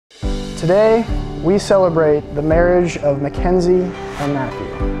Today, we celebrate the marriage of McKenzie and Matthew.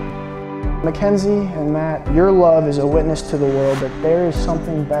 McKenzie and Matt, your love is a witness to the world that there is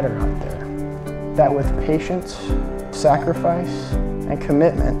something better out there. That with patience, sacrifice, and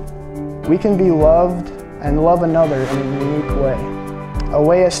commitment, we can be loved and love another in a unique way. A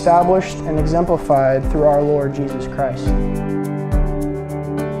way established and exemplified through our Lord Jesus Christ.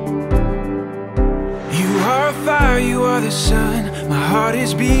 You are a fire, you are the sun. My heart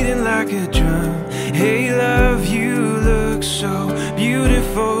is beating like a drum. Hey love, you look so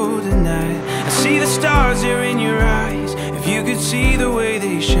beautiful tonight. I see the stars there in your eyes. If you could see the way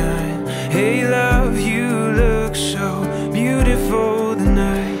they shine. Hey love, you look so beautiful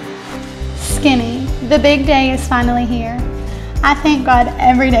tonight. Skinny, the big day is finally here. I thank God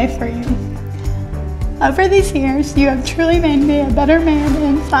every day for you. Over these years, you have truly made me a better man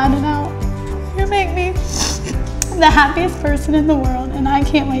inside and out. You make me the happiest person in the world, and I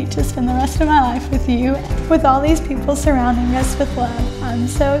can't wait to spend the rest of my life with you, with all these people surrounding us with love. I'm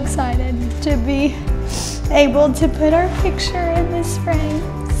so excited to be able to put our picture in this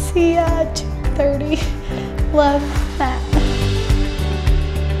frame. See ya at 2:30. Love, Matt.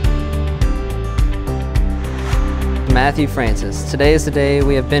 Matthew Francis, today is the day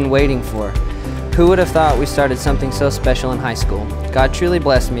we have been waiting for. Who would have thought we started something so special in high school? God truly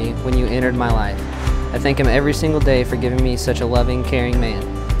blessed me when you entered my life. I thank Him every single day for giving me such a loving, caring man.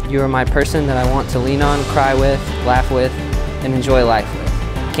 You are my person that I want to lean on, cry with, laugh with, and enjoy life with.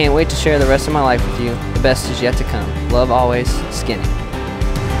 Can't wait to share the rest of my life with you. The best is yet to come. Love always, Skinny.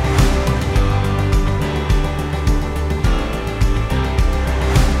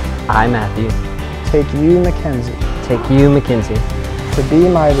 I, Matthew, Take you, McKenzie, to be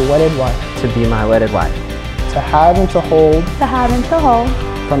my wedded wife, to be my wedded wife, to have and to hold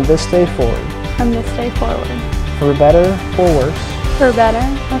from this day forward, for better, for worse, For better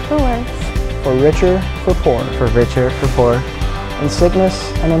or for worse, for richer, for poorer, for richer, for poor, in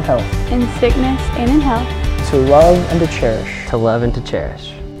sickness and in health, in sickness and in health, to love and to cherish, to love and to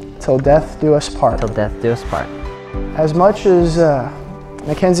cherish, till death do us part. till death do us part. As much as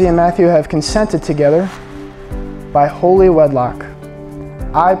McKenzie and Matthew have consented together by holy wedlock,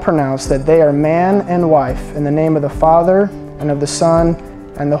 I pronounce that they are man and wife in the name of the Father and of the Son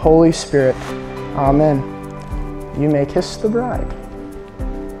and the Holy Spirit. Amen. You may kiss the bride.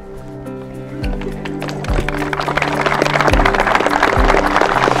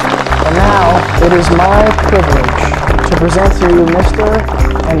 And now it is my privilege to present to you Mr.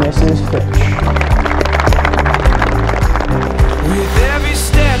 and Mrs. Fitch. With every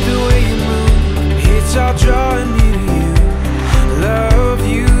step, the way you move, it's all drawing me to you. Love,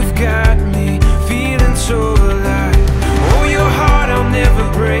 you've got me feeling so alive. Oh, your heart I'll never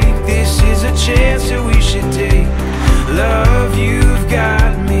break. This is a chance that we should take. Love, you've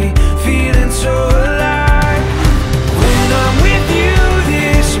got me feeling so alive. When I'm with you,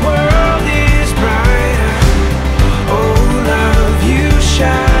 this world is brighter. Oh, love, you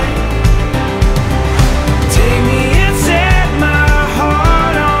shine. Take me and set my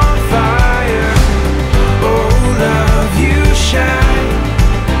heart on fire. Oh, love, you shine.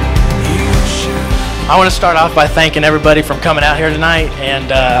 You shine. I want to start off by thanking everybody for coming out here tonight, and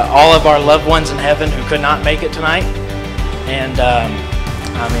all of our loved ones in heaven who could not make it tonight. And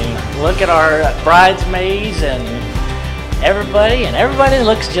I mean, look at our bridesmaids and everybody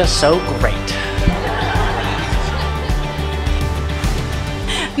looks just so great.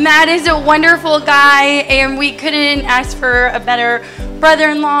 Matt is a wonderful guy, and we couldn't ask for a better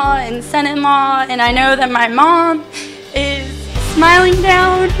brother-in-law and son-in-law, and I know that my mom is smiling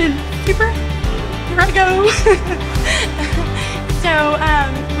down and super, here I go. So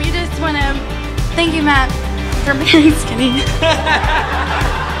we just want to thank you, Matt, for marrying Skinny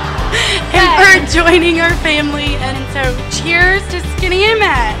and for joining our family, and so cheers to Skinny and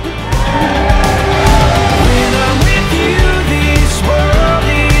Matt.